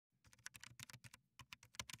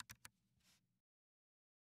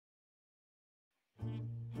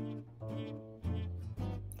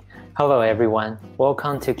Hello everyone,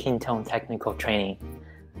 welcome to Kintone Technical Training.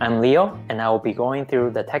 I'm Leo and I will be going through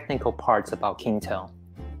the technical parts about Kintone.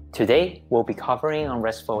 Today, we'll be covering on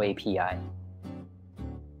RESTful API.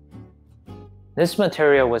 This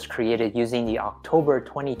material was created using the October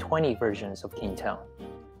 2020 versions of Kintone.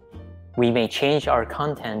 We may change our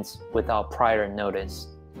contents without prior notice.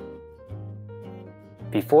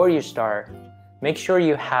 Before you start, make sure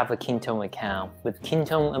you have a Kintone account with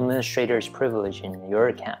Kintone administrator's privilege in your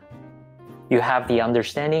account. You have the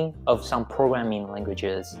understanding of some programming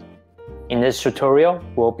languages. In this tutorial,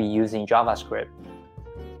 we'll be using JavaScript.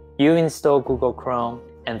 You install Google Chrome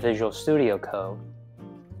and Visual Studio Code.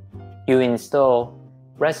 You install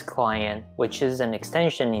REST client, which is an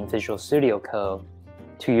extension in Visual Studio Code,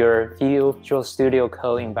 to your Visual Studio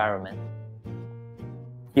Code environment.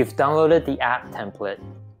 You've downloaded the app template.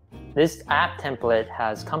 This app template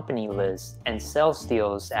has company lists and sales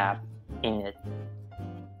deals app in it.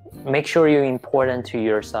 Make sure you import it to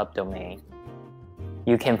your subdomain.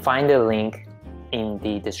 You can find the link in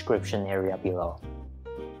the description area below.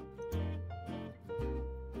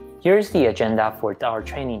 Here's the agenda for our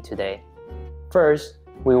training today. First,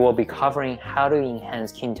 we will be covering how to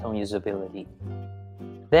enhance Kintone usability.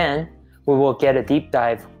 Then, we will get a deep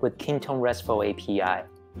dive with Kintone RESTful API,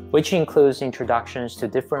 which includes introductions to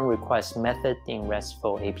different request methods in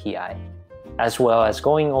RESTful API, as well as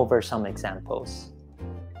going over some examples.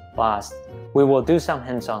 Last, we will do some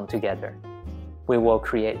hands-on together. We will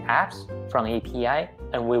create apps from API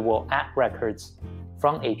and we will add records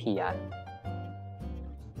from API.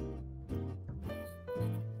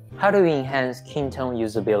 How to enhance Kintone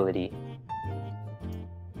usability?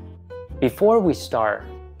 Before we start,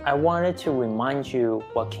 I wanted to remind you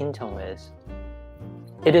what Kintone is.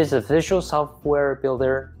 It is a visual software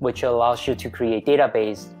builder which allows you to create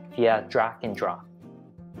database via drag and drop.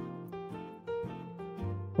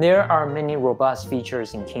 There are many robust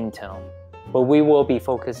features in Kintone, but we will be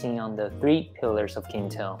focusing on the three pillars of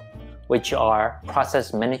Kintone, which are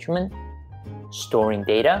process management, storing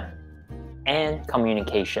data, and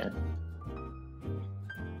communication.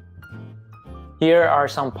 Here are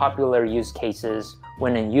some popular use cases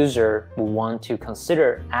when a user will want to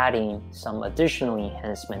consider adding some additional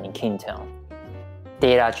enhancement in Kintone.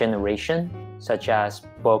 Data generation, such as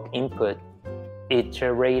bulk input,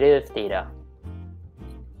 iterative data.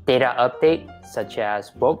 Data update, such as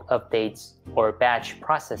bulk updates or batch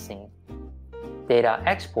processing. Data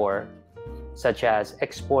export, such as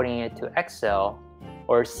exporting it to Excel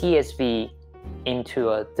or CSV into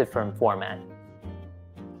a different format.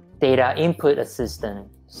 Data input assistant,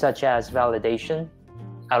 such as validation,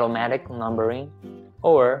 automatic numbering,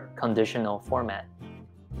 or conditional format.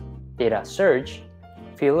 Data search,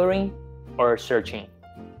 filtering, or searching.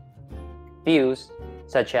 Views,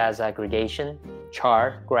 such as aggregation,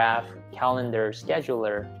 chart, graph, calendar,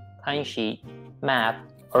 scheduler, timesheet, map,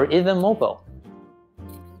 or even mobile.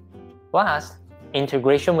 Last,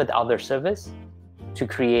 integration with other services to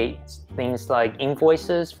create things like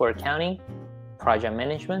invoices for accounting, project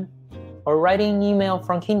management, or writing email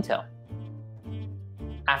from Kintone.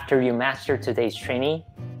 After you master today's training,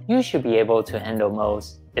 you should be able to handle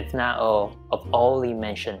most, if not all, of all we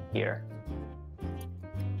mentioned here.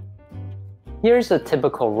 Here's a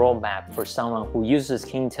typical roadmap for someone who uses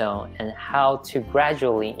Kintone and how to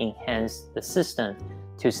gradually enhance the system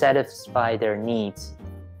to satisfy their needs.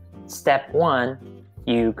 Step 1,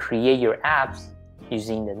 you create your apps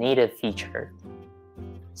using the native feature.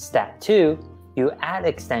 Step 2, you add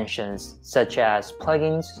extensions such as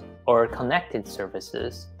plugins or connected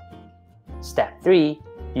services. Step 3,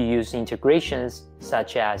 you use integrations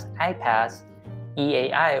such as iPaaS,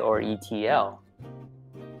 EAI, or ETL.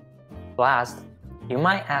 Last, you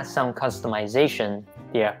might add some customization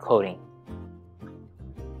via coding.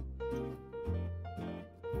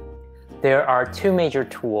 There are two major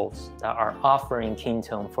tools that are offered in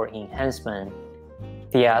Kintone for enhancement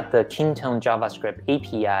via the Kintone JavaScript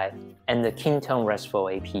API and the Kintone RESTful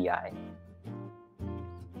API.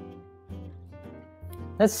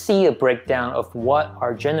 Let's see a breakdown of what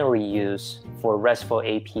are generally used for RESTful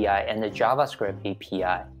API and the JavaScript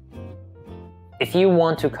API. If you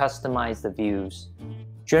want to customize the views,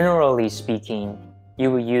 generally speaking, you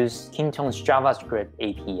will use Kintone's JavaScript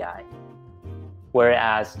API.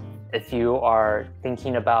 Whereas if you are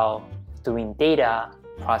thinking about doing data,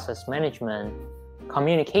 process management,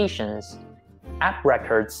 communications, app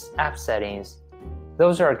records, app settings,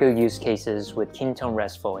 those are good use cases with Kintone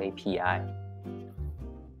RESTful API.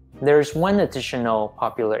 There's one additional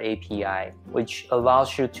popular API which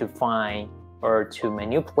allows you to find or to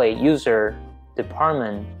manipulate user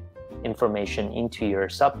department information into your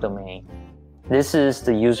subdomain. This is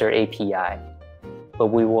the user API, but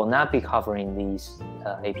we will not be covering these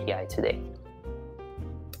API today.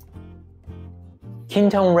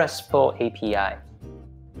 Kintone RESTful API.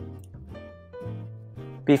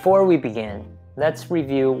 Before we begin, let's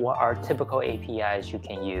review what are typical APIs you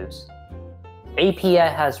can use. API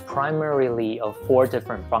has primarily of 4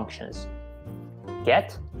 different functions.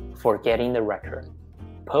 Get, for getting the record.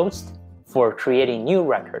 Post, for creating new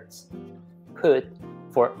records. Put,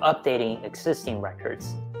 for updating existing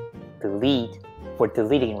records. Delete, for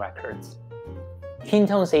deleting records.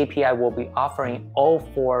 Kintone's API will be offering all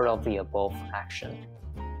 4 of the above actions.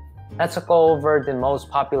 Let's go over the most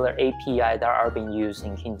popular API that are being used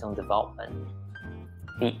in Kintone development.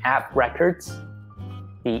 The app records,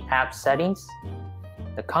 the app settings,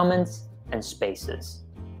 the comments, and spaces.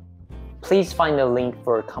 Please find the link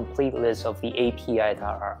for a complete list of the API that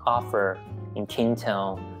are offered in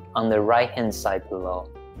Kintone on the right-hand side below.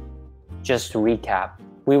 Just to recap,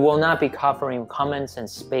 we will not be covering comments and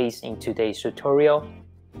space in today's tutorial.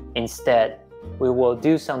 Instead, we will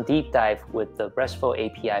do some deep dive with the RESTful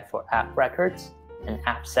API for app records and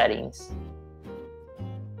app settings.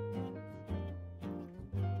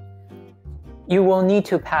 You will need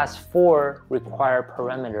to pass 4 required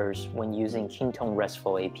parameters when using Kintone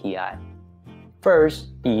RESTful API. First,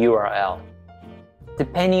 the URL.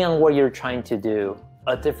 Depending on what you're trying to do,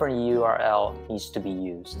 a different URL needs to be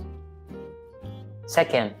used.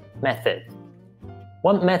 Second, method.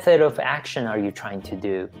 What method of action are you trying to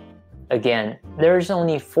do? Again, there's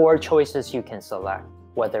only 4 choices you can select,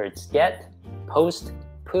 whether it's get, post,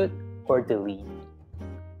 put, or delete.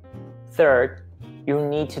 Third, you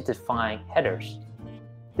need to define headers.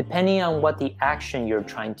 Depending on what the action you're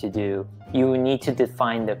trying to do, you need to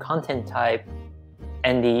define the content type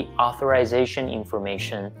and the authorization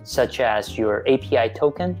information, such as your API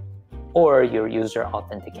token or your user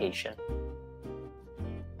authentication.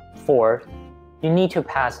 Fourth, you need to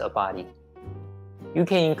pass a body. You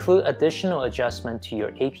can include additional adjustment to your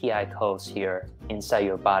API codes here inside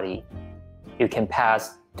your body. You can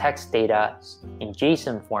pass text data in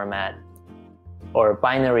JSON format or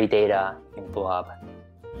binary data in blob.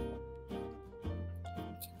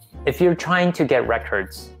 If you're trying to get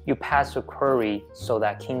records, you pass a query so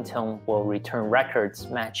that Kintone will return records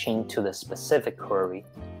matching to the specific query.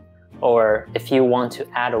 Or if you want to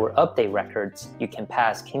add or update records, you can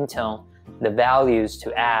pass Kintone the values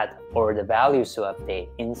to add or the values to update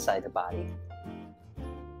inside the body.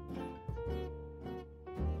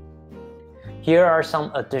 Here are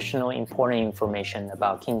some additional important information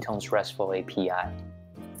about Kintone's RESTful API.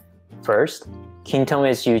 First, Kintone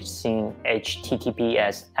is using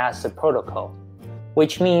HTTPS as the protocol,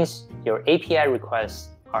 which means your API requests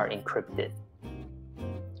are encrypted.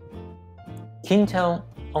 Kintone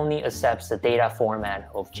only accepts the data format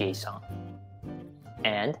of JSON,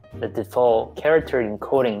 and the default character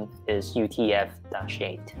encoding is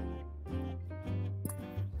UTF-8.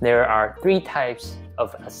 There are 3 types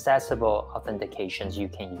of accessible authentications you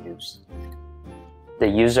can use: the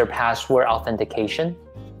user password authentication,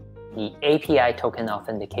 the API token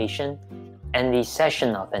authentication, and the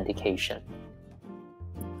session authentication.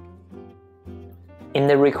 In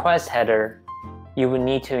the request header, you will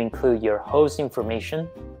need to include your host information,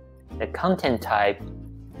 the content type,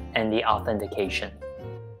 and the authentication.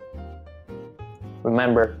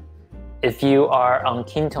 Remember, if you are on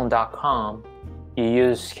Kintone.com, you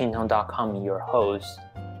use Kintone.com in your host,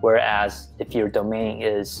 whereas if your domain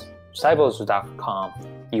is cybozu.com,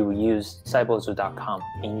 you will use cybozu.com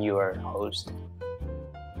in your host.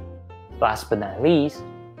 Last but not least,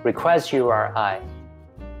 request URI.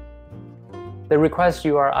 The request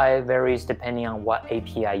URI varies depending on what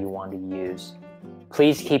API you want to use.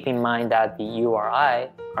 Please keep in mind that the URI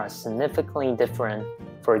are significantly different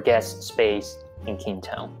for guest space in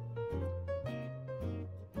Kintone.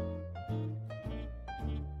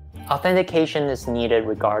 Authentication is needed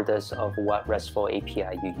regardless of what RESTful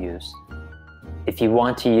API you use. If you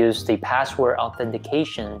want to use the password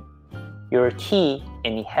authentication, your key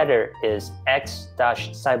in the header is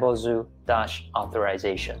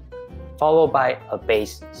x-cybozu-authorization, followed by a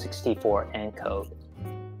base 64 encode.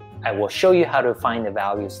 I will show you how to find the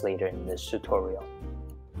values later in this tutorial.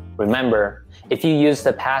 Remember, if you use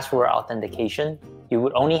the password authentication, you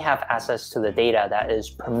would only have access to the data that is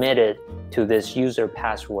permitted to this user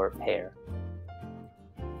password pair.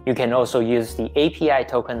 You can also use the API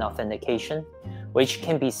token authentication, which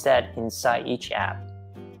can be set inside each app.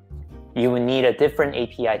 You will need a different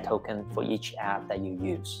API token for each app that you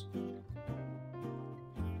use.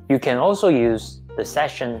 You can also use the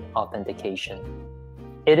session authentication.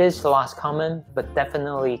 It is less common, but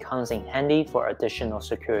definitely comes in handy for additional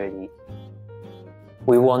security.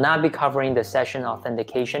 We will not be covering the session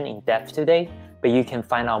authentication in depth today, but you can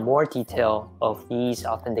find out more detail of these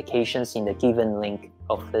authentications in the given link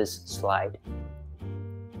of this slide.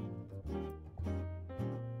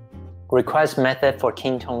 Request method for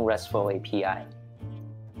Kintone RESTful API.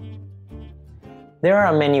 There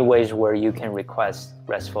are many ways where you can request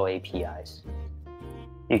RESTful APIs.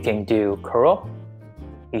 You can do curl.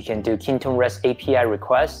 You can do Kintone REST API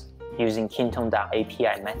request using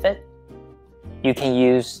Kintone.api method. You can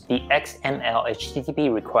use the XML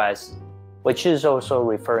HTTP request, which is also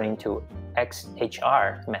referring to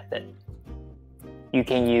XHR method. You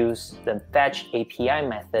can use the fetch API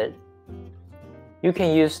method. You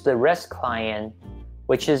can use the REST client,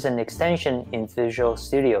 which is an extension in Visual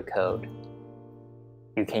Studio Code.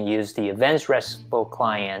 You can use the Advanced RESTful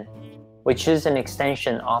client, which is an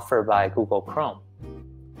extension offered by Google Chrome.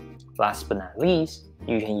 Last but not least,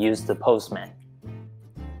 you can use the Postman.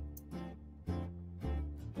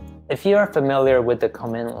 If you are familiar with the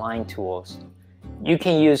command line tools, you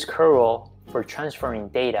can use curl for transferring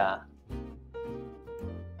data.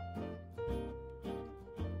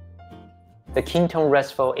 The Kintone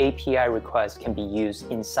RESTful API request can be used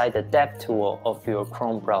inside the dev tool of your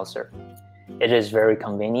Chrome browser. It is very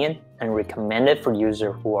convenient and recommended for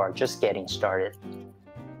users who are just getting started.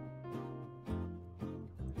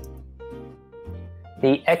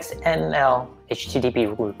 The XML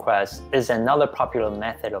HTTP request is another popular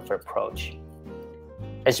method of approach,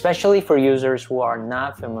 especially for users who are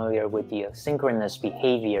not familiar with the asynchronous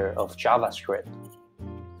behavior of JavaScript.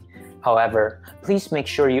 However, please make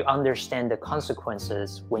sure you understand the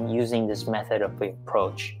consequences when using this method of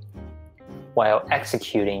approach. While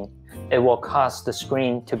executing, it will cause the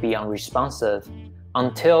screen to be unresponsive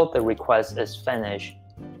until the request is finished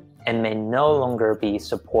and may no longer be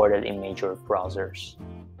supported in major browsers.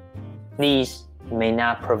 These may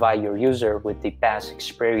not provide your user with the best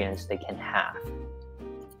experience they can have.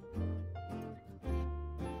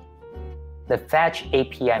 The fetch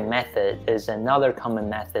API method is another common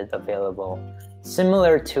method available,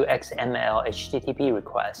 similar to XML HTTP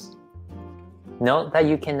requests. Note that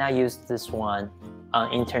you cannot use this one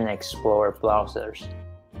on Internet Explorer browsers.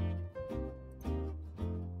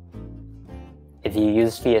 If you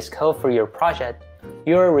use VS Code for your project,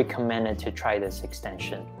 you are recommended to try this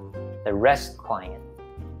extension, the REST client.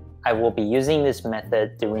 I will be using this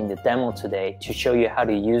method during the demo today to show you how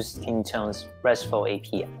to use Kintone's RESTful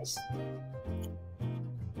APIs.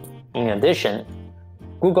 In addition,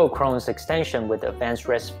 Google Chrome's extension with Advanced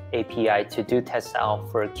REST API to do test out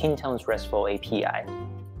for Kintone's RESTful API.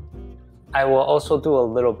 I will also do a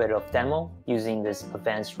little bit of demo using this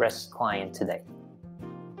Advanced REST client today.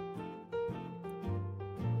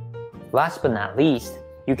 Last but not least,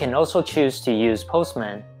 you can also choose to use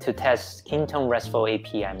Postman to test Kintone RESTful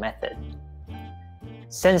API method.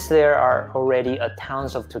 Since there are already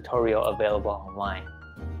tons of tutorials available online,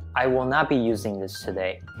 I will not be using this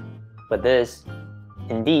today, but this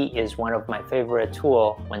indeed is one of my favorite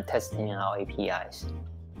tools when testing out APIs.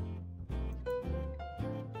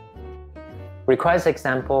 Request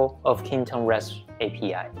example of Kintone REST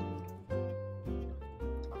API.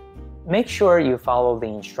 Make sure you follow the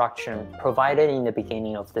instruction provided in the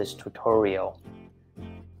beginning of this tutorial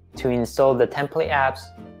to install the template apps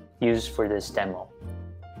used for this demo.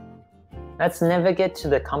 Let's navigate to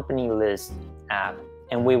the company list app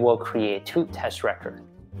and we will create 2 test records.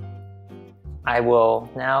 I will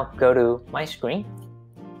now go to my screen.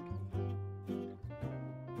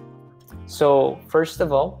 So first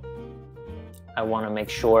of all, I want to make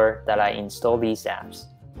sure that I install these apps.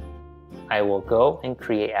 I will go and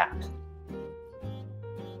create apps.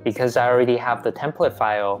 Because I already have the template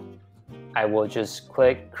file, I will just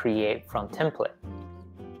click Create from Template.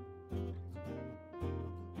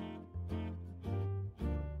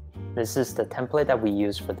 This is the template that we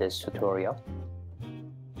use for this tutorial.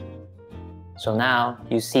 So now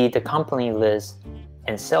you see the company list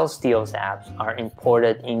and sales deals apps are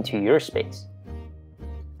imported into your space.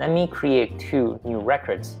 Let me create 2 new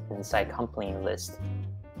records inside company list.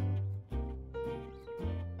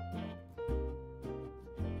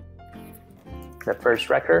 The first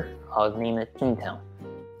record, I'll name it Kintone.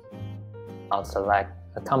 I'll select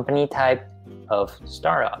a company type of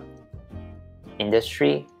startup.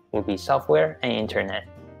 Industry will be software and internet.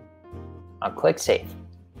 I'll click Save.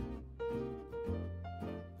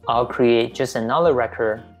 I'll create just another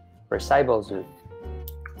record for Cybozu.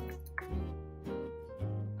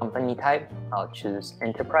 Company type, I'll choose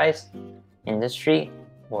Enterprise. Industry,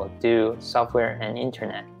 we'll do software and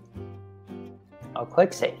internet. I'll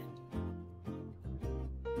click Save.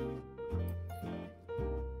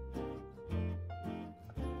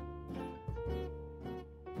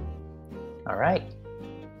 right.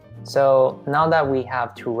 So now that we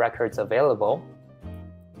have 2 records available,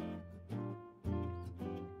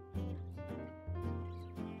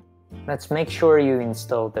 let's make sure you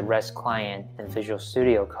install the REST client and Visual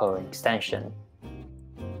Studio Code extension.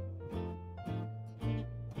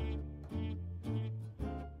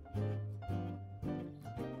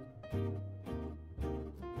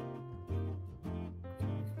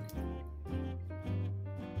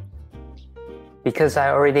 Because I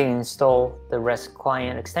already installed the REST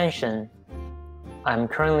client extension, I'm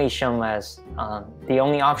currently shown as the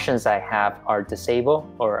only options I have are disable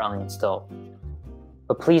or uninstall.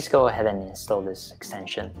 But please go ahead and install this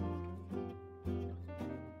extension.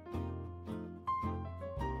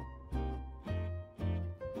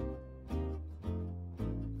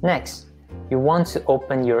 Next, you want to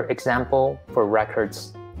open your example for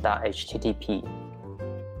records.http.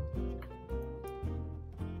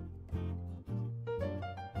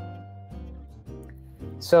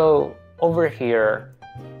 So over here,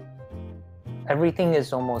 everything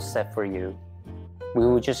is almost set for you. We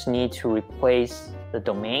will just need to replace the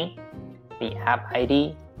domain, the app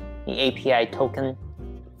ID, the API token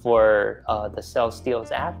for the Sales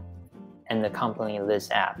Deals app, and the company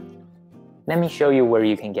list app. Let me show you where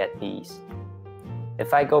you can get these.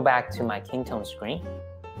 If I go back to my Kintone screen,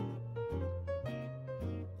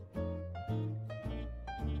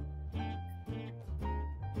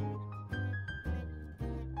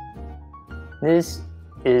 this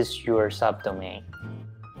is your subdomain.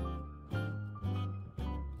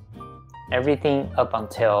 Everything up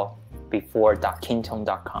until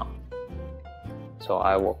before.kintone.com. So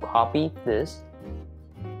I will copy this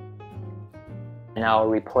and I'll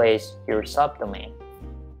replace your subdomain.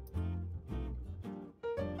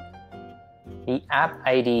 The app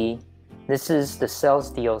ID, this is the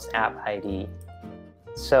Sales Deals app ID.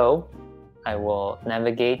 So I will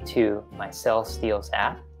navigate to my Sales Deals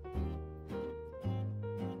app.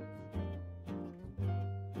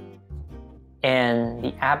 And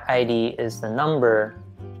the app ID is the number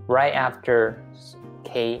right after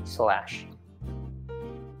k/.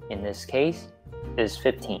 In this case, is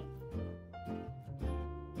 15.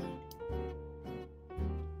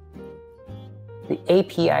 The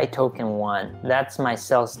API token 1, that's my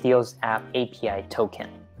Sales Deals app API token.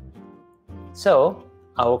 So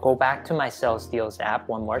I will go back to my Sales Deals app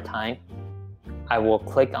one more time. I will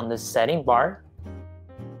click on the setting bar.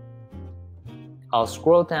 I'll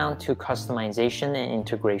scroll down to customization and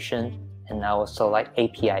integration, and I will select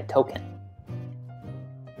API token.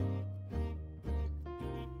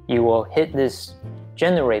 You will hit this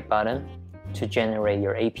generate button to generate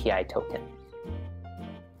your API token.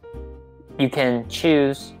 You can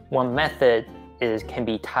choose what method can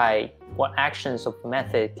be tied, what actions of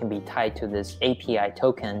method can be tied to this API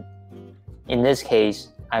token. In this case,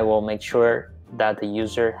 I will make sure that the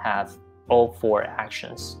user has all 4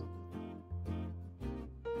 actions.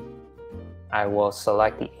 I will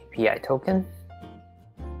select the API token.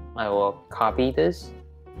 I will copy this.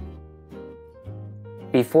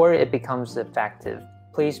 Before it becomes effective,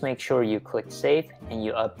 please make sure you click Save and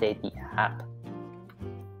you update the app.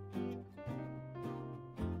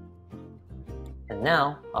 And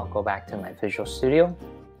now I'll go back to my Visual Studio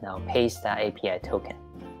and I'll paste that API token.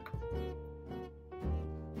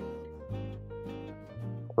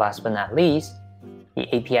 Last but not least, the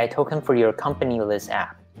API token for your company list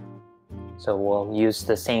app. So we'll use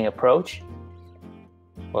the same approach.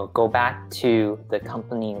 We'll go back to the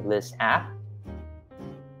company list app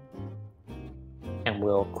and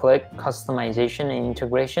we'll click customization and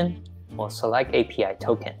integration. We'll select API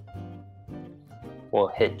token. We'll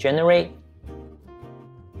hit generate.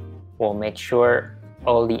 We'll make sure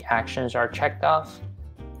all the actions are checked off.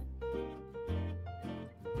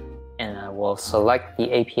 And I will select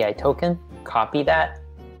the API token, copy that,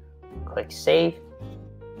 click save,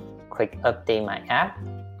 click update my app.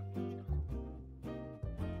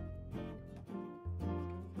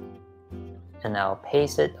 And I'll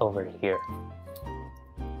paste it over here.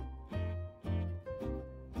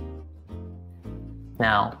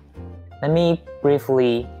 Now, let me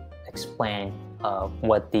briefly explain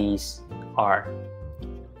what these are.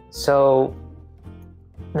 So,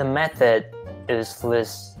 the method is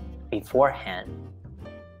listed beforehand,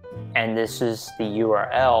 and this is the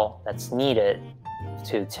URL that's needed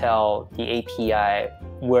to tell the API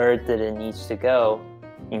where that it needs to go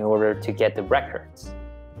in order to get the records.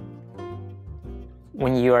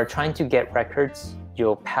 When you are trying to get records,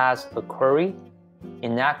 you'll pass a query.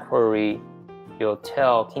 In that query, you'll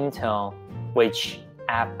tell Kintone which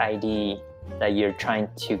app ID that you're trying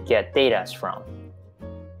to get data from.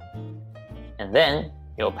 And then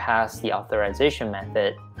you'll pass the authorization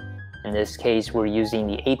method In this case, we're using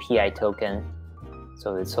the API token,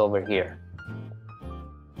 so it's over here.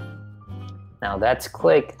 Now let's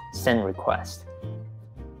click Send Request.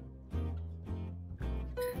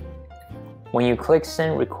 When you click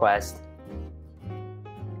Send Request,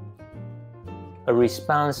 a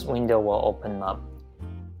response window will open up.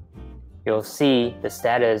 You'll see the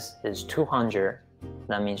status is 200.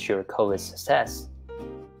 That means your code is success.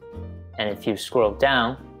 And if you scroll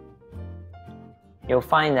down, you'll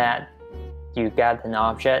find that you got an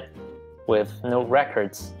object with no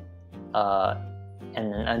records and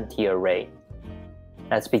an empty array.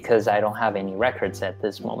 That's because I don't have any records at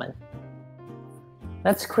this moment.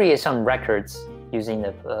 Let's create some records using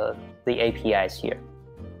the APIs here.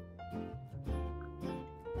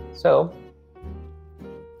 So,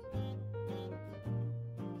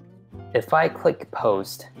 if I click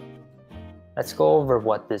Post, let's go over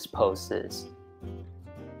what this post is.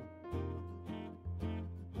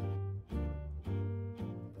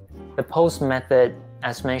 The post method,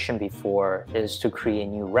 as mentioned before, is to create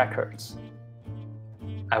new records.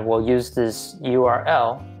 I will use this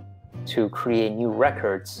URL to create new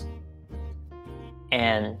records.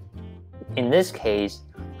 And in this case,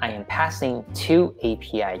 I am passing 2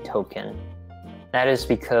 API tokens. That is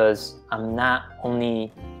because I'm not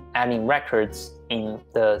only adding records in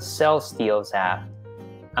the sales deals app,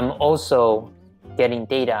 I'm also getting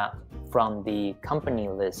data from the company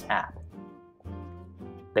list app.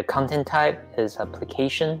 The content type is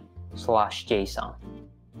application/JSON.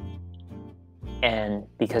 And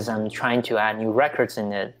because I'm trying to add new records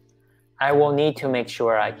in it, I will need to make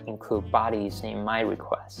sure I include bodies in my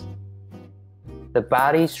request. The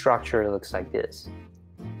body structure looks like this.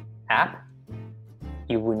 App,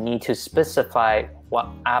 you would need to specify what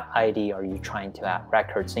app ID are you trying to add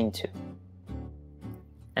records into.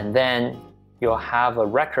 And then you'll have a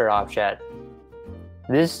record object.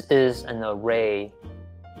 This is an array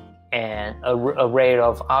and an array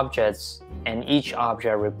of objects, and each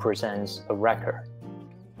object represents a record.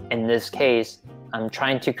 In this case, I'm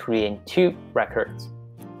trying to create 2 records.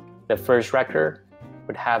 The first record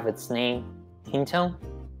would have its name Kintone,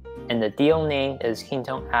 and the deal name is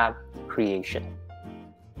Kintone App Creation,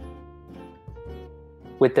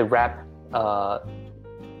 with the rep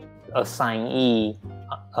assignee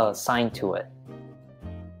assigned to it.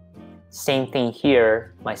 Same thing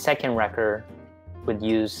here, my second record would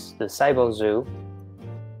use the Cybo Zoo,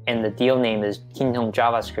 and the deal name is Kintone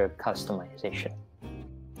JavaScript Customization.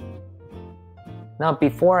 Now,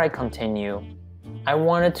 before I continue, I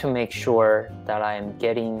wanted to make sure that I'm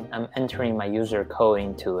entering my user code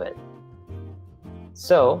into it.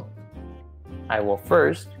 So, I will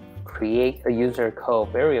first create a user code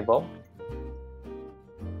variable,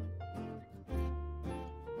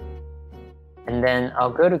 and then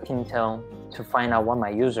I'll go to Kintone to find out what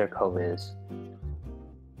my user code is.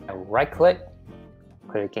 I will right-click,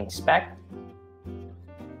 click Inspect.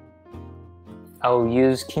 I will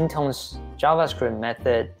use Kintone's JavaScript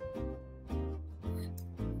method,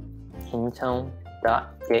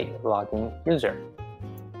 Kintone.getLoginUser.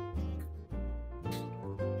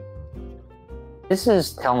 This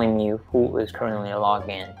is telling me who is currently logged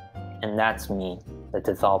in, and that's me, the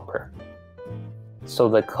developer. So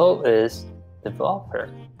the code is developer.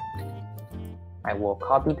 I will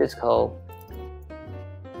copy this code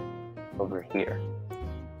over here.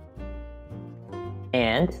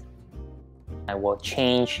 And I will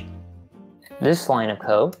change this line of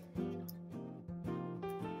code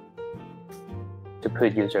to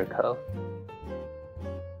put user code.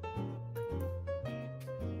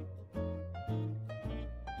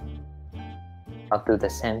 I'll do the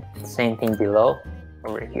same thing below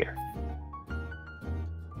over here.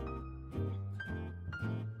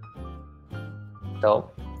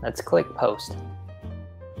 So let's click Post.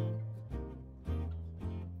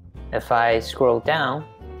 If I scroll down,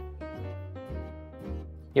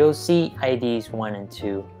 you'll see IDs 1 and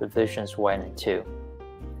 2, revisions 1 and 2.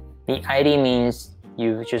 The ID means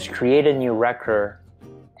you just create a new record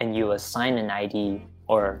and you assign an ID,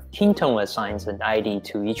 or Kintone assigns an ID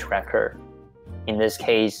to each record. In this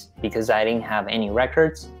case, because I didn't have any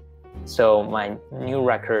records, so my new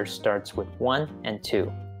record starts with 1 and 2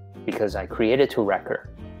 because I created 2 records.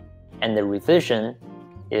 And the revision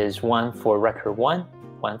is 1 for record 1,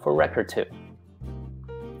 1 for record 2.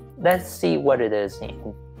 Let's see what it is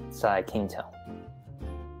inside Kintone.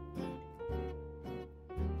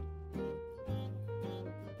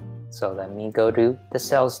 So let me go to the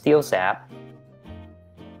Sales Deals app.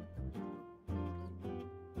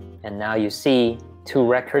 And now you see 2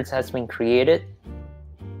 records has been created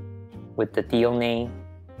with the deal name,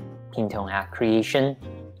 Kintone App Creation,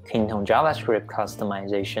 Kintone JavaScript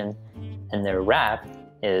Customization, and the wrap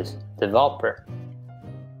is developer.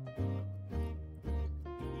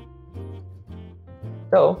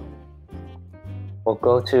 So we'll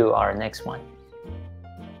go to our next one.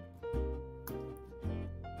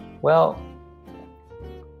 Well,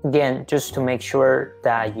 again, just to make sure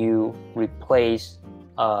that you replace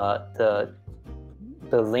the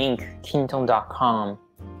link Kintone.com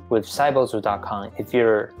with cybozu.com if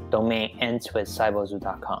your domain ends with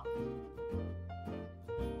cybozu.com.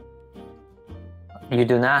 You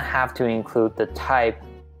do not have to include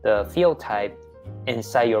the field type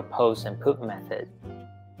inside your post and put method.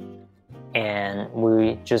 And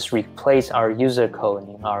we just replace our user code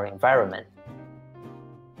in our environment.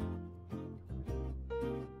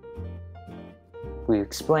 We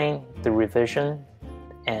explain the revision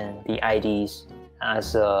and the IDs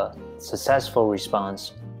as a successful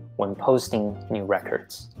response when posting new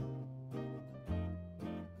records.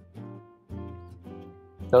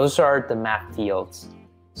 Those are the map fields.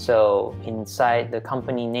 So inside the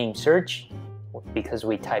company name search, because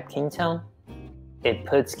we type Kintone, it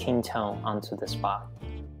puts Kintone onto the spot.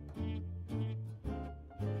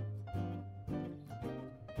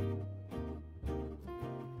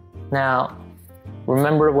 Now,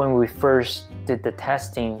 remember when we first did the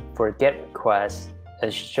testing for GET requests,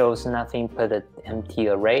 it shows nothing but an empty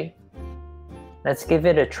array? Let's give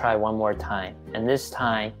it a try one more time, and this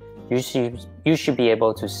time you should be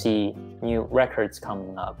able to see new records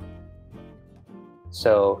coming up.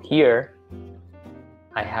 So here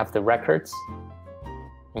I have the records,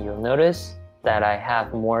 and you'll notice that I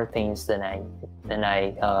have more things than I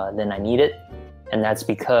needed, and that's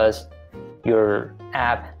because your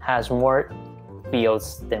app has more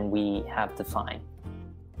fields than we have defined.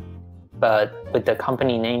 But with the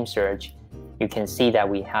company name search, you can see that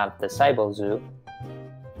we have the cybozu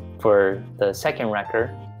for the second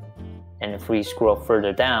record, and if we scroll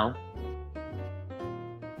further down,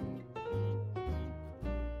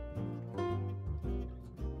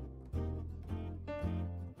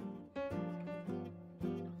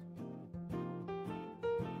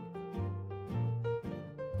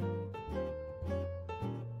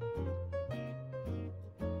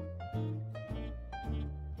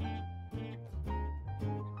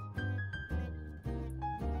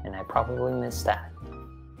 and I probably missed that.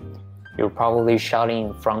 You're probably shouting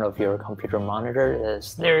in front of your computer monitor,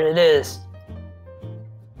 there it is!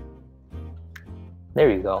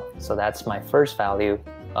 There you go. So that's my first value,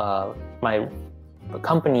 my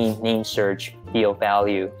company name search field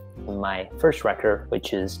value in my first record,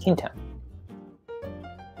 which is Kintone.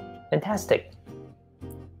 Fantastic.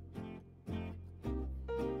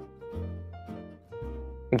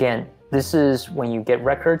 Again, this is when you get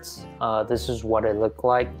records, this is what it looked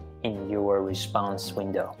like in your response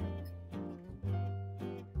window.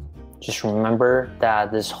 Just remember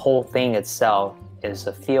that this whole thing itself is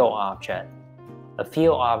a field object. A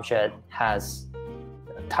field object has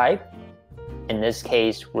a type. In this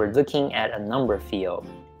case, we're looking at a number field,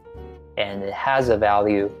 and it has a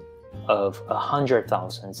value of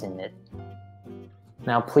 100,000 in it.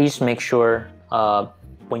 Now, please make sure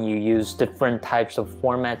when you use different types of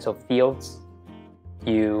formats of fields,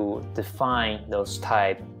 you define those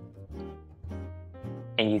types,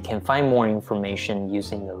 and you can find more information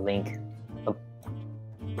using the link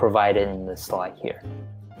provided in the slide here.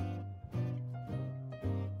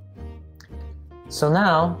 So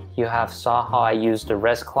now you have saw how I used the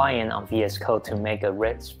REST client on VS Code to make a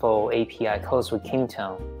RESTful API calls with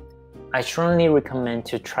Kintone. I strongly recommend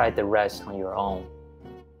to try the rest on your own.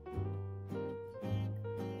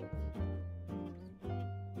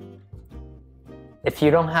 If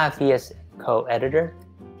you don't have VS Code editor,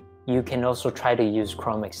 you can also try to use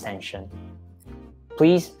Chrome extension.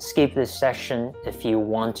 Please skip this section if you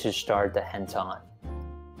want to start the hands-on.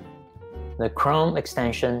 The Chrome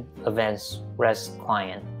extension Enhance REST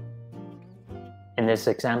client. In this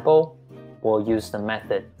example, we'll use the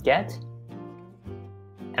method get,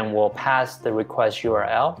 and we'll pass the request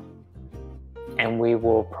URL, and we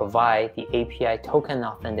will provide the API token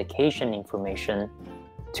authentication information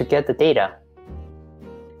to get the data.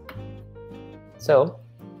 So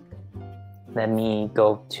let me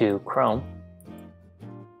go to Chrome.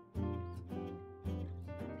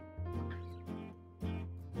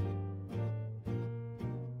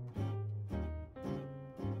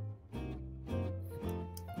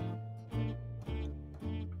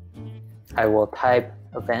 I will type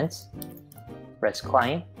events, REST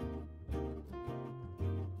client.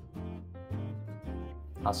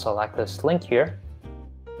 I'll select this link here.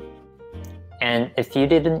 And if you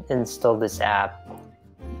didn't install this app,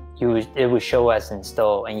 it will show as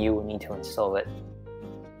install, and you will need to install it.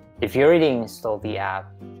 If you already installed the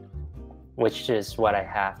app, which is what I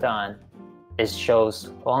have done, it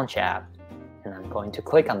shows Launch App, and I'm going to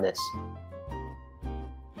click on this.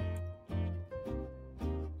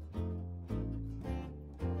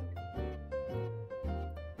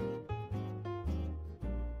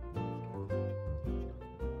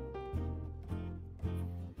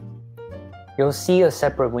 You'll see a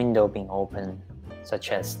separate window being opened,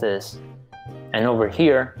 such as this. And over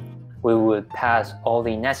here, we would pass all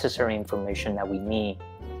the necessary information that we need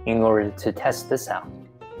in order to test this out.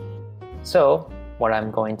 So what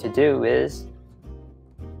I'm going to do is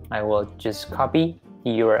I will just copy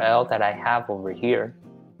the URL that I have over here.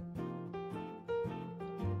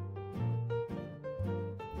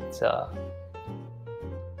 So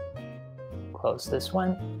close this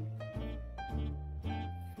one.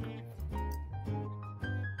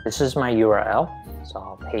 This is my URL, so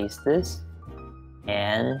I'll paste this,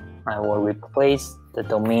 and I will replace the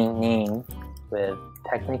domain name with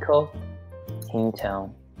Technical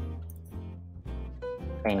Kintone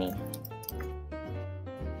Training.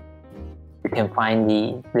 You can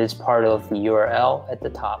find this part of the URL at the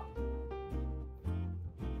top.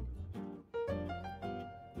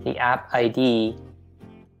 The app ID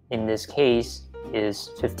in this case is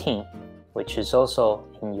 15, which is also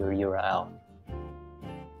in your URL.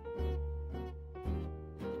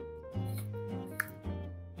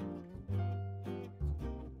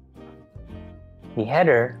 The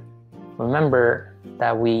header, remember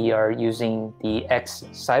that we are using the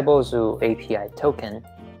X-Cybozu API token,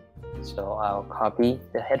 so I'll copy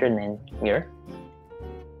the header name here,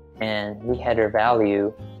 and the header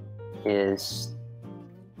value is,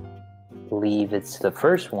 I believe it's the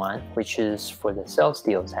first one, which is for the Sales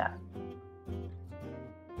Deal tab.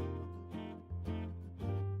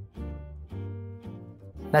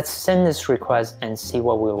 Let's send this request and see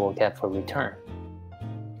what we will get for return.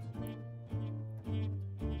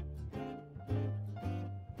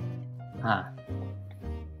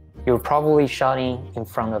 You're probably shouting in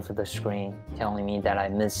front of the screen, telling me that I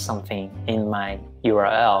missed something in my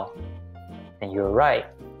URL, and you're right.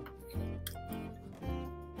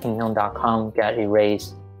 Kintone.com got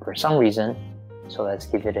erased for some reason, so let's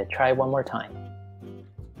give it a try one more time.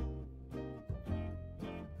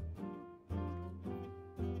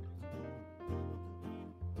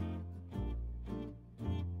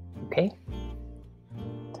 Okay.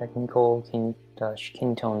 Technical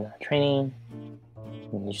Kintone Training.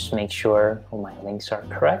 Let me just make sure all my links are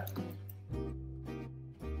correct.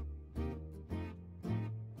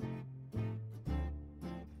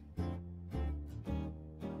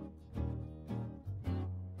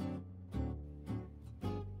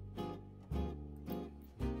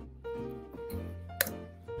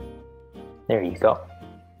 There you go.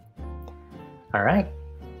 All right,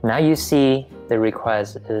 now you see the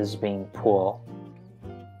request is being pulled,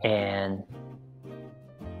 and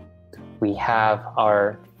we have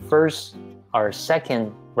our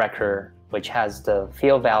second record, which has the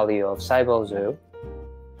field value of Cybozu.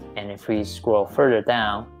 And if we scroll further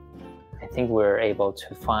down, I think we're able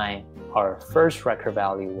to find our first record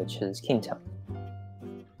value, which is Kintone.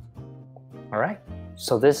 All right,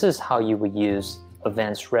 so this is how you would use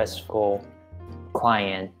Advanced RESTful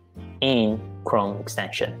Client in Chrome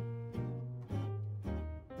extension.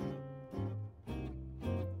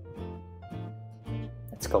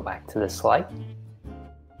 Let's go back to the slide.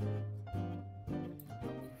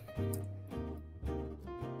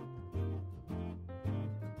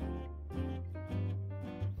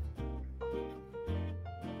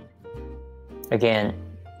 Again,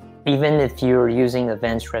 even if you're using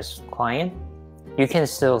Advanced REST Client, you can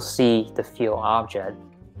still see the field object,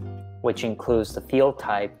 which includes the field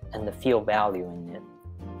type and the field value in it.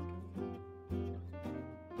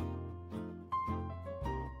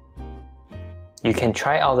 You can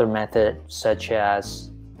try other methods, such as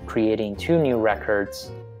creating 2 new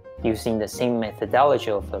records using the same methodology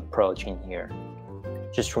of approach in here.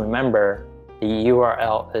 Just remember, the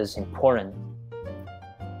URL is important.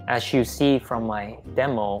 As you see from my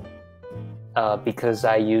demo, because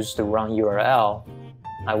I used the wrong URL,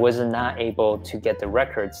 I was not able to get the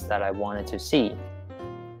records that I wanted to see.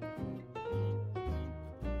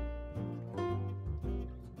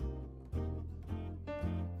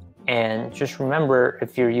 And just remember,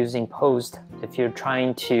 if you're using Post, if you're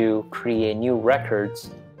trying to create new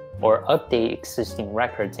records or update existing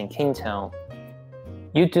records in Kintone,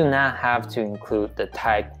 you do not have to include the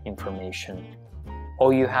type information.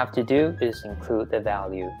 All you have to do is include the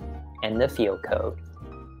value and the field code.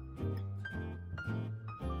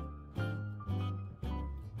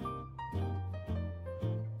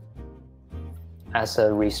 As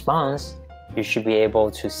a response, you should be able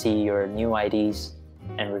to see your new IDs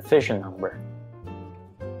and revision number.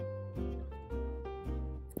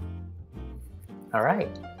 All right,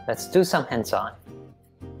 let's do some hands-on.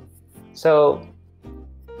 So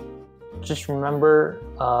just remember,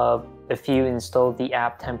 if you install the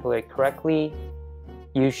app template correctly,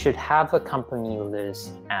 you should have a company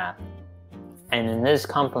list app. And in this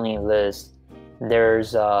company list,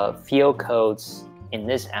 there's field codes in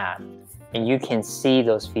this app, and you can see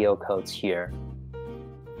those field codes here.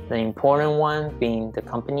 The important one being the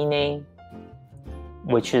company name,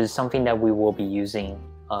 which is something that we will be using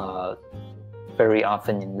very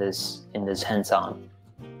often in this hands-on.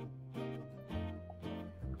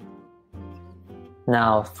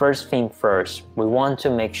 Now, first thing first, we want to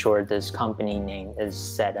make sure this company name is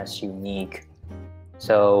set as unique.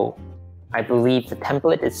 So I believe the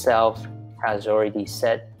template itself has already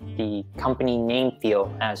set the company name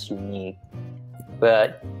field as unique,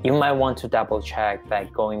 but you might want to double check by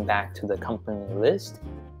going back to the company list,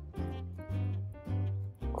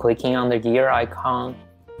 clicking on the gear icon,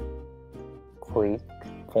 click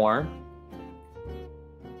Form,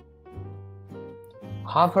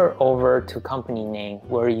 hover over to company name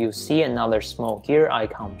where you see another small gear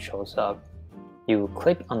icon shows up. You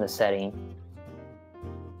click on the setting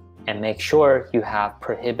and make sure you have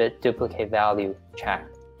prohibit duplicate value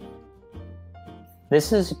checked.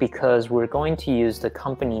 This is because we're going to use the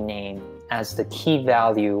company name as the key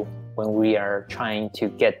value when we are trying to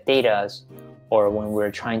get data or when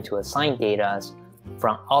we're trying to assign data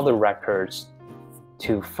from other records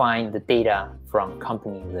to find the data from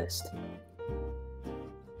company list.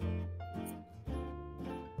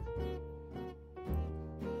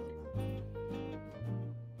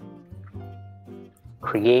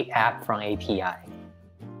 Create app from API.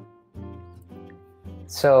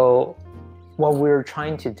 So what we're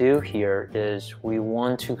trying to do here is we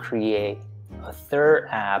want to create a third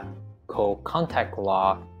app called contact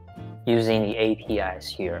log using the APIs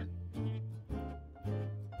here.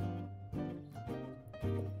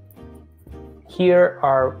 Here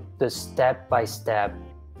are the step-by-step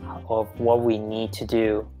of what we need to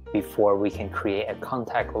do before we can create a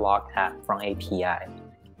contact log app from API.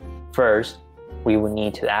 First, we will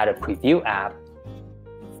need to add a preview app.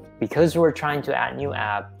 Because we're trying to add new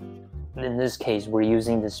app, in this case, we're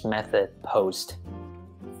using this method post.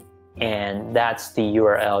 And that's the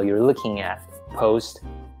URL you're looking at, post,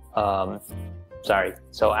 so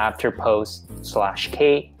after post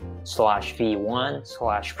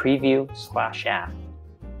 /k/v1/preview/app.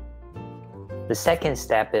 The second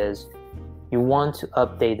step is you want to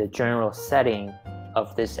update the general setting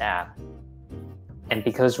of this app. And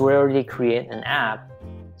because we already created an app,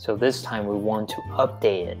 so this time we want to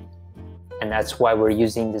update it. And that's why we're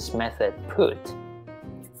using this method put.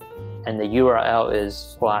 And the URL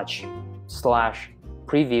is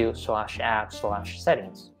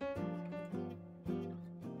 /preview/app/settings.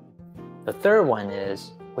 The third one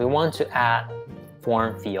is we want to add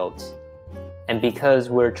form fields. And because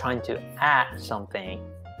we're trying to add something,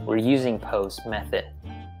 we're using post method.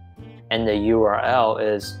 And the URL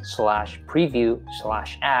is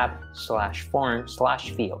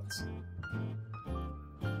 /preview/app/form/fields.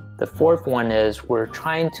 The fourth one is we're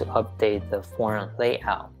trying to update the form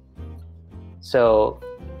layout. So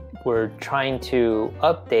we're trying to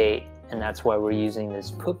update, and that's why we're using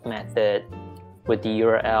this put method with the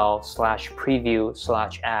URL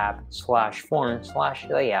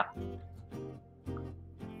 /preview/app/form/layout.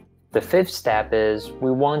 The fifth step is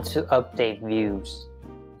we want to update views.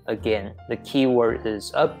 Again, the keyword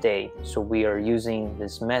is update, so we are using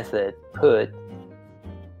this method put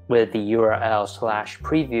with the URL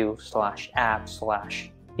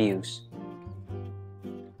 /preview/app/views.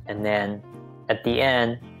 And then at the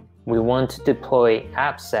end, we want to deploy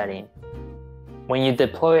app setting. When you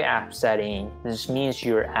deploy app setting, this means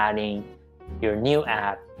you're adding your new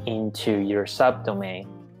app into your subdomain.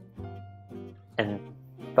 And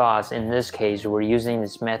thus, in this case, we're using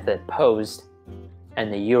this method post,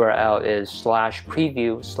 and the URL is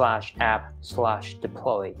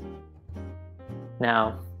 /preview/app/deploy.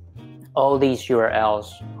 Now, all these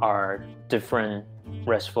URLs are different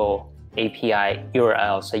RESTful API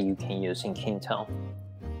URLs that you can use in Kintone,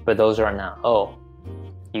 but those are not all.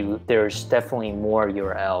 There's definitely more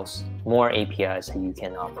URLs, more APIs that you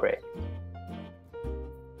can operate.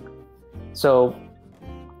 So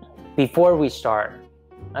before we start,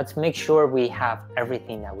 let's make sure we have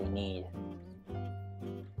everything that we need.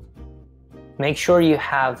 Make sure you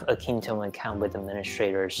have a Kintone account with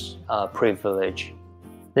administrator's privilege.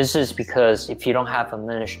 This is because if you don't have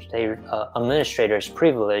administrator's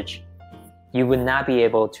privilege, you would not be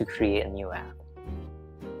able to create a new app.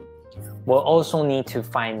 We'll also need to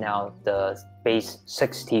find out the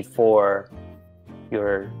base64,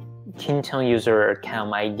 your Kintone user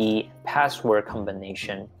account ID password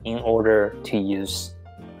combination in order to use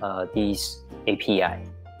these API.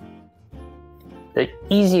 The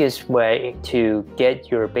easiest way to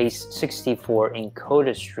get your base64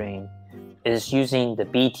 encoded string is using the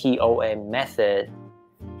BTOA method,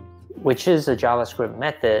 which is a JavaScript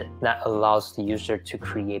method that allows the user to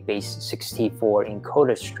create base64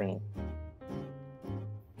 encoded string.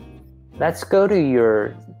 Let's go to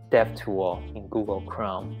your dev tool in Google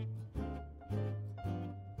Chrome.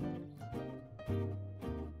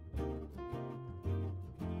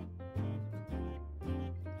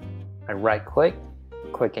 I right-click,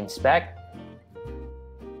 click Inspect.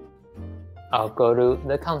 I'll go to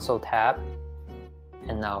the Console tab,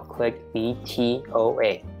 and I'll click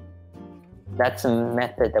BTOA. That's the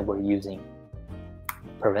method that we're using.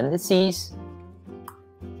 Parentheses,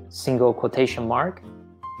 single quotation mark.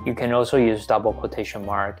 You can also use double quotation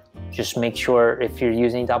mark. Just make sure if you're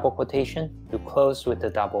using double quotation, you close with the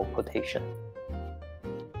double quotation.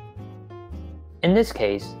 In this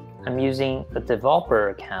case, I'm using a developer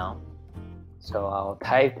account. So I'll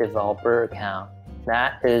type developer account.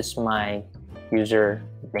 That is my user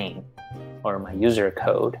name or my user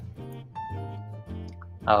code.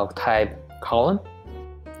 I'll type colon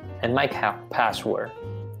and my password.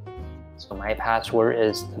 So my password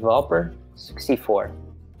is developer64.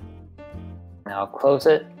 And I'll close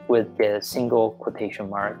it with the single quotation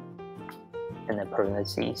mark and the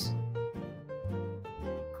parentheses.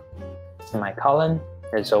 Semicolon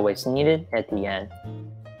is always needed at the end.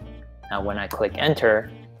 Now when I click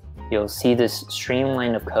enter, you'll see this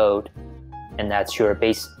streamline of code, and that's your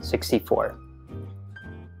base64.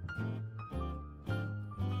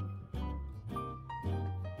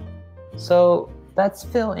 So let's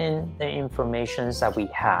fill in the information that we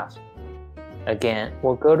have. Again,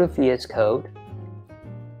 we'll go to VS Code,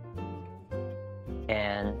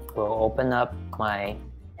 and we'll open up my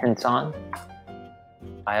hands-on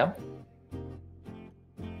file.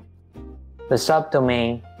 The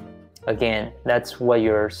subdomain, again, that's what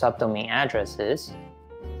your subdomain address is.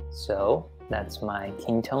 So that's my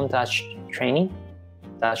Kintone-technical-training.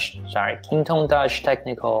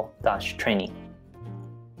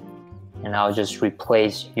 And I'll just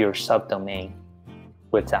replace your subdomain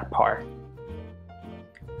with that part.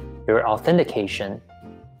 Your authentication,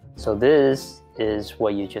 so this is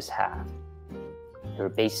what you just have, your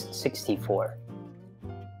base64.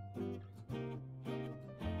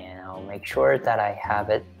 And I'll make sure that I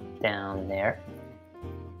have it down there.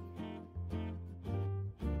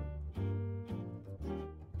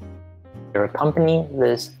 Your company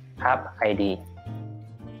list app ID.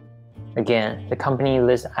 Again, the company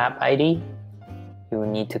list app ID, you will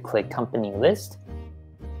need to click company list,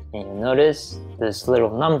 and you'll notice this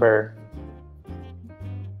little number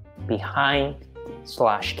behind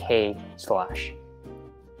 /k/,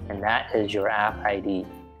 and that is your app ID.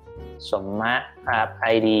 So my app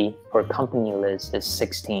ID for company list is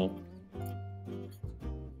 16.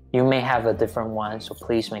 You may have a different one, so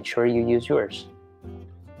please make sure you use yours.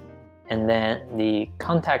 And then the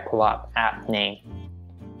contact log app name.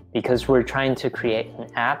 Because we're trying to create an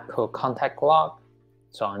app called contact log,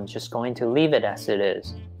 so I'm just going to leave it as it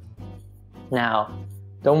is. Now,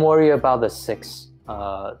 don't worry about the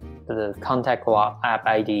contact log app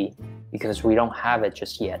ID because we don't have it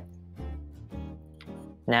just yet.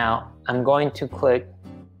 Now, I'm going to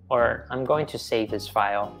save this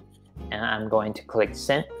file, and I'm going to click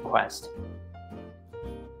Send Request.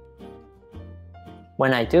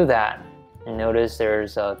 When I do that, notice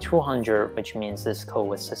there's a 200, which means this code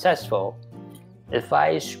was successful. If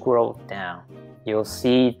I scroll down, you'll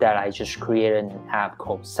see that I just created an app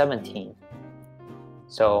called 17.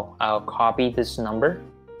 So I'll copy this number,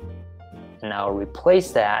 and I'll replace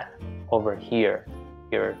that over here,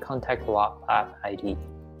 your contact log app ID.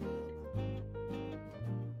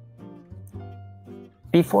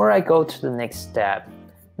 Before I go to the next step,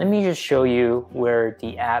 let me just show you where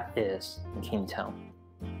the app is in Kintone.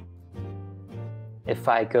 If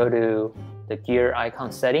I go to the gear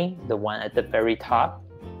icon setting, the one at the very top,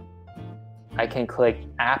 I can click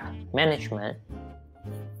App Management,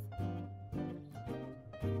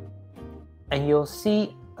 and you'll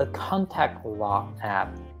see a contact log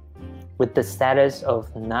app with the status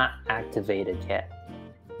of not activated yet.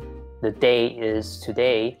 The date is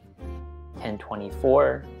today,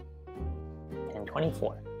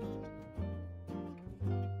 10/24/1024.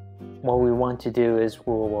 What we want to do is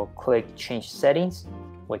we will click Change Settings,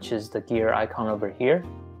 which is the gear icon over here.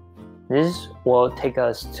 This will take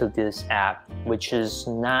us to this app, which is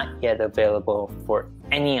not yet available for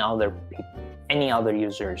any other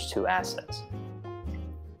users to access.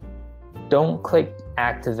 Don't click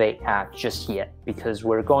Activate App just yet because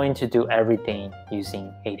we're going to do everything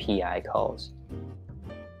using API calls.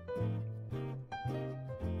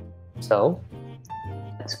 So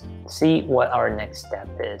let's see what our next step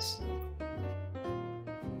is.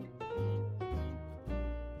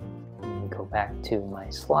 Let me go back to my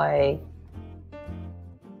slide.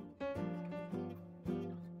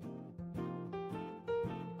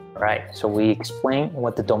 Alright, so we explain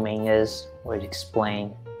what the domain is, we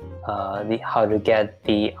explain how to get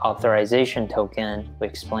the authorization token, we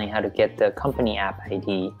explain how to get the company app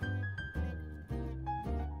ID,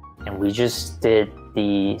 and we just did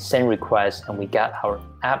the send request and we got our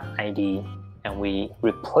app ID and we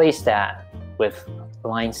replaced that with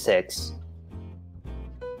line 6.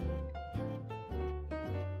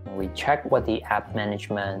 And we check what the app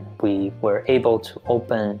management, we were able to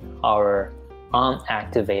open our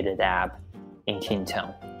unactivated app in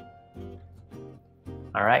Kintone.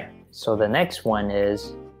 Alright, so the next one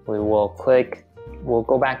is we'll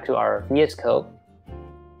go back to our VS Code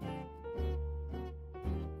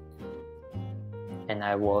and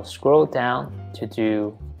I will scroll down to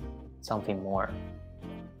do something more.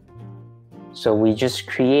 So we just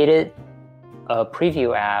created a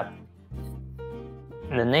preview app.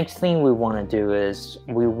 The next thing we want to do is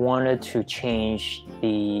we wanted to change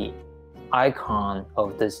the icon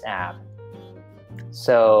of this app.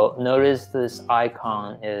 So notice this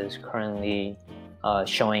icon is currently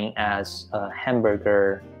showing as a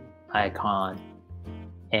hamburger icon,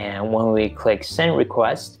 and when we click send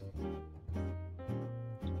request,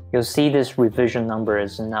 you'll see this revision number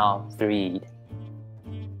is now 3.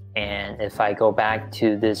 And if I go back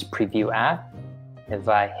to this preview app, if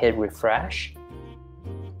I hit refresh,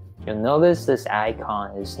 you'll notice this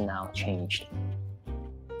icon is now changed.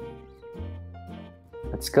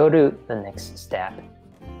 Let's go to the next step.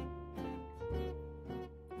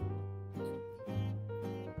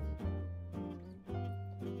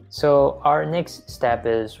 So our next step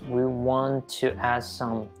is we want to add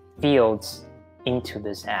some fields into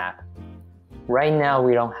this app. Right now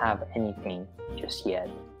we don't have anything just yet.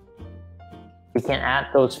 We can add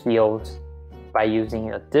those fields by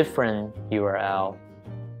using a different URL,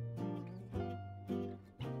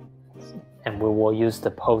 and we will use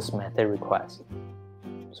the post method request.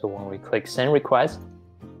 So when we click send request,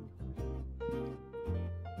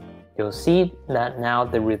 you'll see that now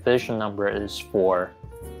the revision number is 4.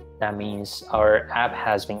 That means our app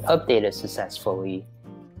has been updated successfully.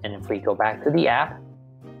 And if we go back to the app,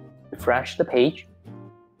 refresh the page,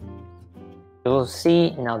 you'll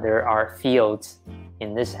see now there are fields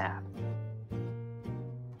in this app.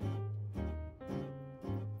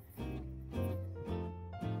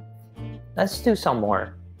 Let's do some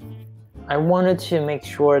more. I wanted to make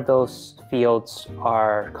sure those fields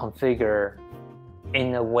are configured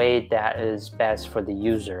in a way that is best for the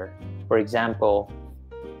user. For example,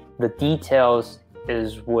 the details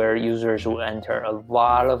is where users will enter a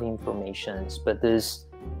lot of information, but this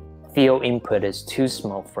field input is too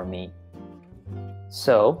small for me.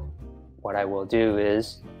 So what I will do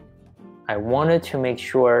is I wanted to make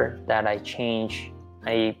sure that I change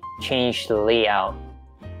the layout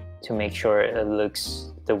to make sure it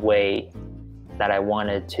looks the way that I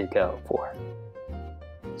wanted to go for.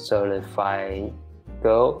 So if I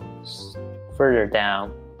go further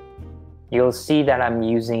down, you'll see that I'm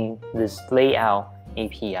using this layout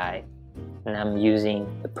API, and I'm using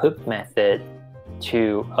the put method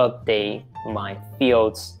to update my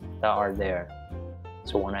fields that are there.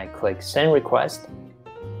 So when I click send request,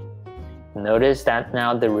 notice that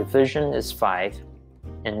now the revision is 5.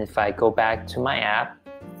 And if I go back to my app,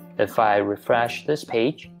 if I refresh this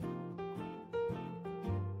page,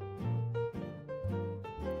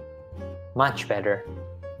 much better.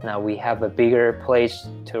 Now we have a bigger place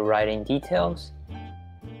to write in details,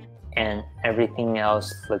 and everything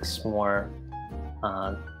else looks more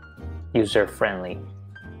user-friendly.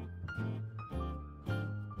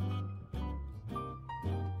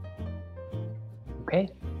 Okay,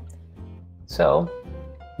 so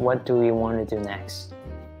what do we want to do next?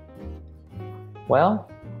 Well,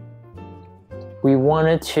 we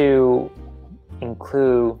wanted to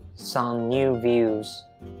include some new views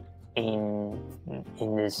in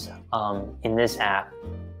this app.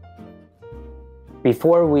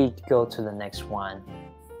 Before we go to the next one,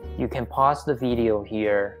 you can pause the video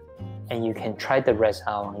here and you can try the rest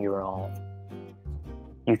out on your own.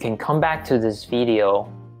 You can come back to this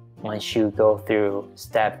video once you go through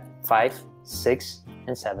step 5, 6,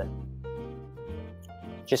 and 7.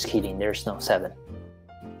 Just kidding, there's no 7.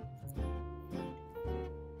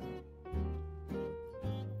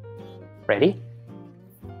 Ready?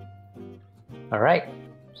 All right,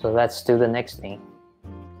 so let's do the next thing.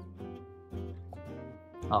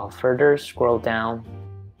 I'll further scroll down,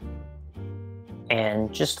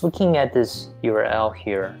 and just looking at this URL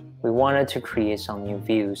here, we wanted to create some new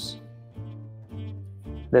views.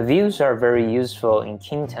 The views are very useful in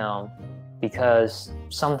Kintone because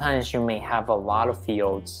sometimes you may have a lot of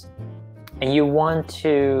fields and you want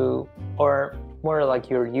to, or more like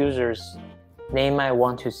your users, they might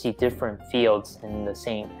want to see different fields in the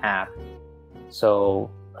same app. So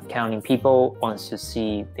accounting people wants to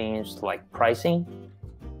see things like pricing.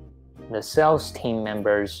 The sales team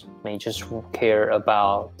members may just care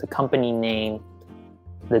about the company name,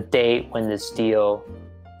 the date when this deal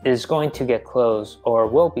is going to get closed or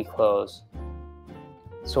will be closed,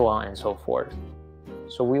 so on and so forth.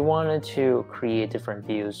 So we wanted to create different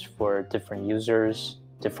views for different users,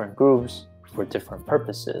 different groups, for different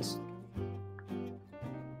purposes.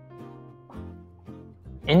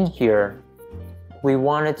 In here, we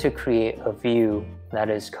wanted to create a view that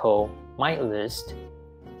is called My List,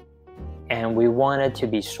 and we want it to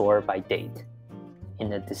be sorted by date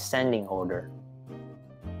in a descending order.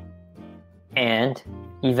 And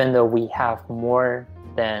even though we have more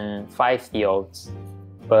than 5 fields,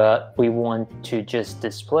 but we want to just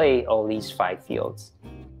display all these 5 fields: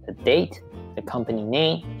 the date, the company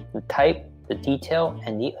name, the type, the detail,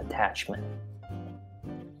 and the attachment.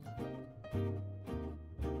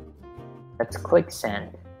 Let's click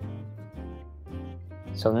send.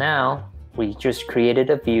 So now we just created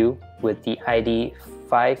a view with the ID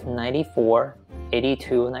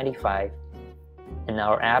 5948295, and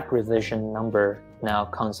our app revision number now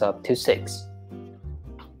comes up to 6.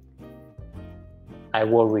 I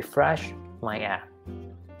will refresh my app.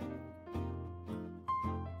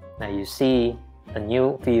 Now you see a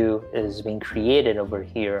new view is being created over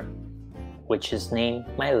here, which is named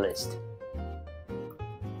My List.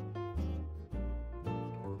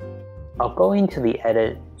 I'll go into the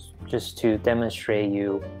edit just to demonstrate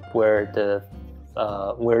you where the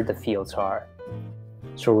fields are.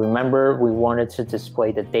 So remember, we wanted to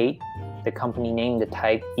display the date, the company name, the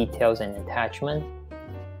type, details, and attachment.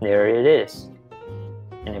 There it is.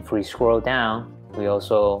 And if we scroll down, we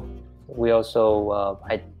also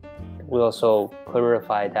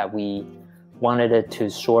clarified that we wanted it to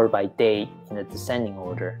sort by date in a descending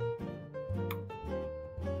order.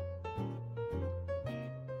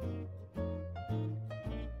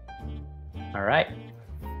 All right,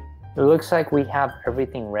 it looks like we have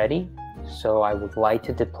everything ready, so I would like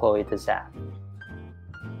to deploy this app.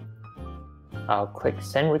 I'll click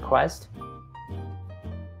send request,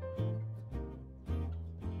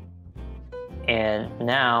 and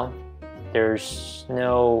now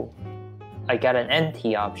I got an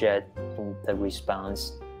empty object in the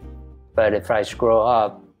response, but if I scroll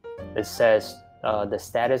up, it says the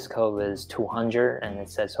status code is 200 and it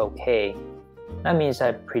says OK. That means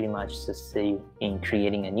I pretty much succeed in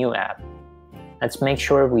creating a new app. Let's make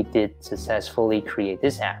sure we did successfully create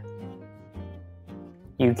this app.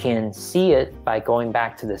 You can see it by going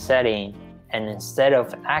back to the setting, and instead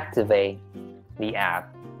of activate the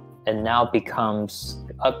app, it now becomes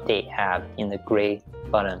update app in the gray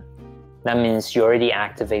button. That means you already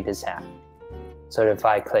activate this app. So if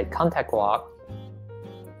I click contact log,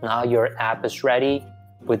 now your app is ready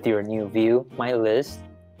with your new view, My List,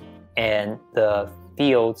 and the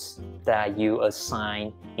fields that you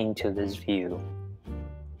assign into this view.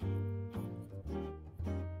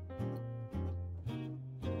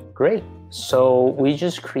 Great, so we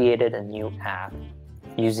just created a new app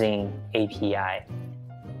using API.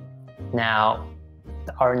 Now,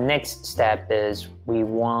 our next step is we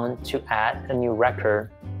want to add a new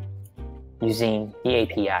record using the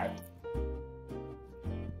API.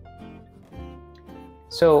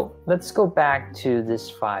 So let's go back to this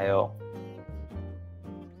file.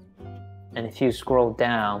 And if you scroll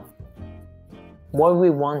down, what we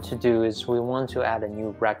want to do is we want to add a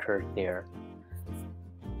new record there.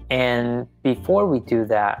 And before we do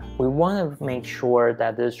that, we want to make sure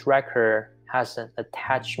that this record has an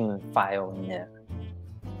attachment file in it.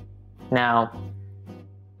 Now,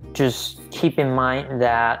 just keep in mind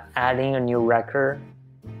that adding a new record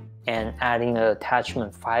and adding an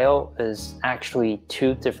attachment file is actually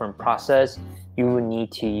 2 different processes. You will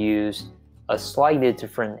need to use a slightly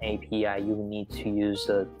different API. You will need to use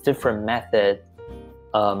a different method,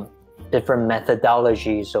 different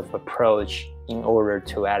methodologies of approach in order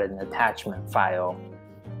to add an attachment file,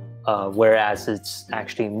 whereas it's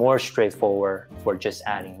actually more straightforward for just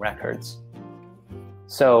adding records.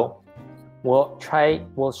 So we'll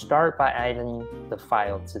start by adding the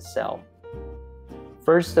files itself.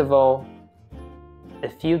 First of all,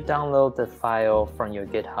 if you download the file from your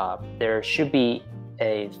GitHub, there should be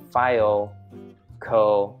a file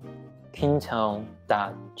called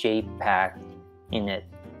Kintone.jpg in it.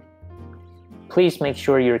 Please make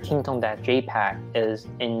sure your Kintone.jpg is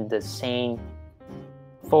in the same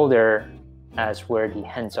folder as where the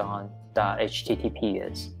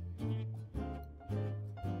hands-on.http is.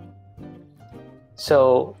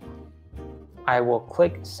 So I will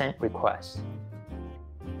click Send Request.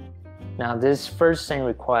 Now this first send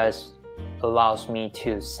request allows me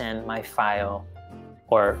to send my file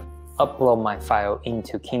or upload my file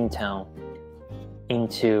into Kintone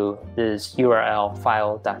into this URL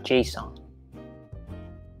file.json.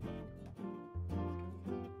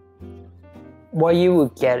 What you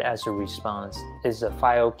would get as a response is a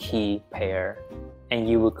file key pair, and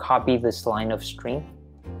you would copy this line of string.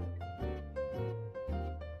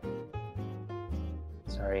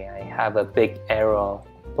 Sorry, I have a big arrow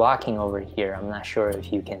blocking over here. I'm not sure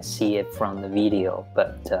if you can see it from the video,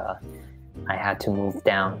 but I had to move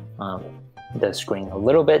down the screen a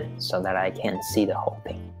little bit so that I can see the whole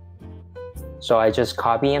thing. So I just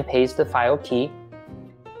copy and paste the file key.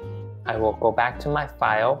 I will go back to my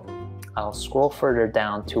file. I'll scroll further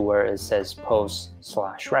down to where it says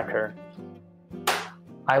post/record.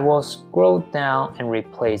 I will scroll down and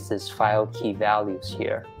replace this file key values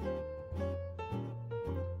here.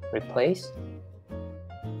 Replace.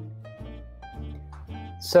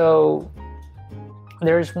 So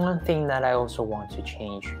there's one thing that I also want to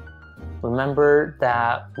change. Remember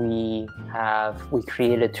that we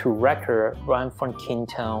created 2 records, one for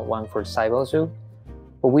Kintone, one for Cyberzoo,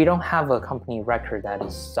 but we don't have a company record that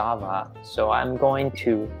is Java. So I'm going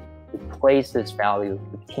to replace this value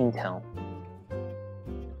with Kintone.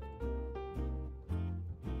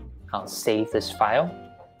 I'll save this file.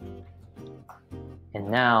 And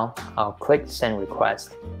now I'll click Send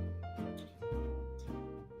Request.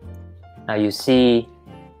 Now you see,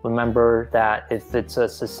 remember that if it's a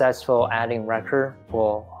successful adding record,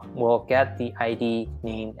 we'll get the ID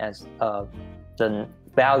name as the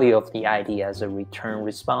value of the ID as a return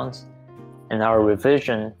response, and our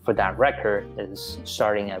revision for that record is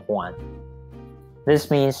starting at 1.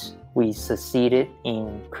 This means we succeeded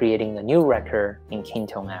in creating a new record in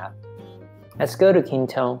Kintone app. Let's go to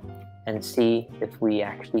Kintone and see if we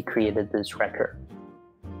actually created this record.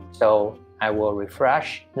 So I will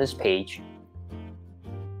refresh this page.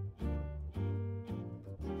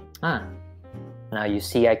 Now you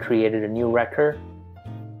see I created a new record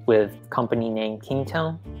with company name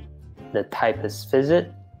Kintone, the type is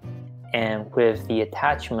visit, and with the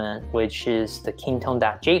attachment, which is the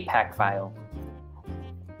Kintone.jpg file.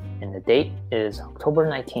 And the date is October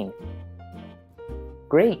 19th.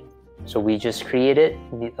 Great! So we just created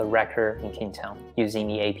a record in Kintone using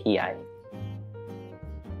the API.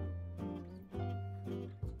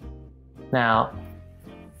 Now,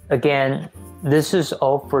 again, this is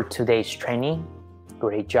all for today's training.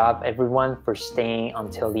 Great job, everyone, for staying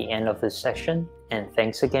until the end of this session, and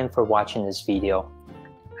thanks again for watching this video.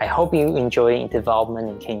 I hope you enjoy development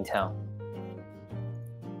in Kintone.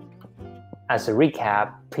 As a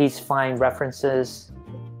recap, please find references,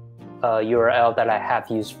 URL that I have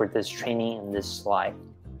used for this training in this slide.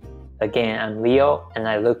 Again, I'm Leo, and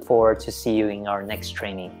I look forward to see you in our next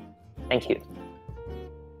training. Thank you.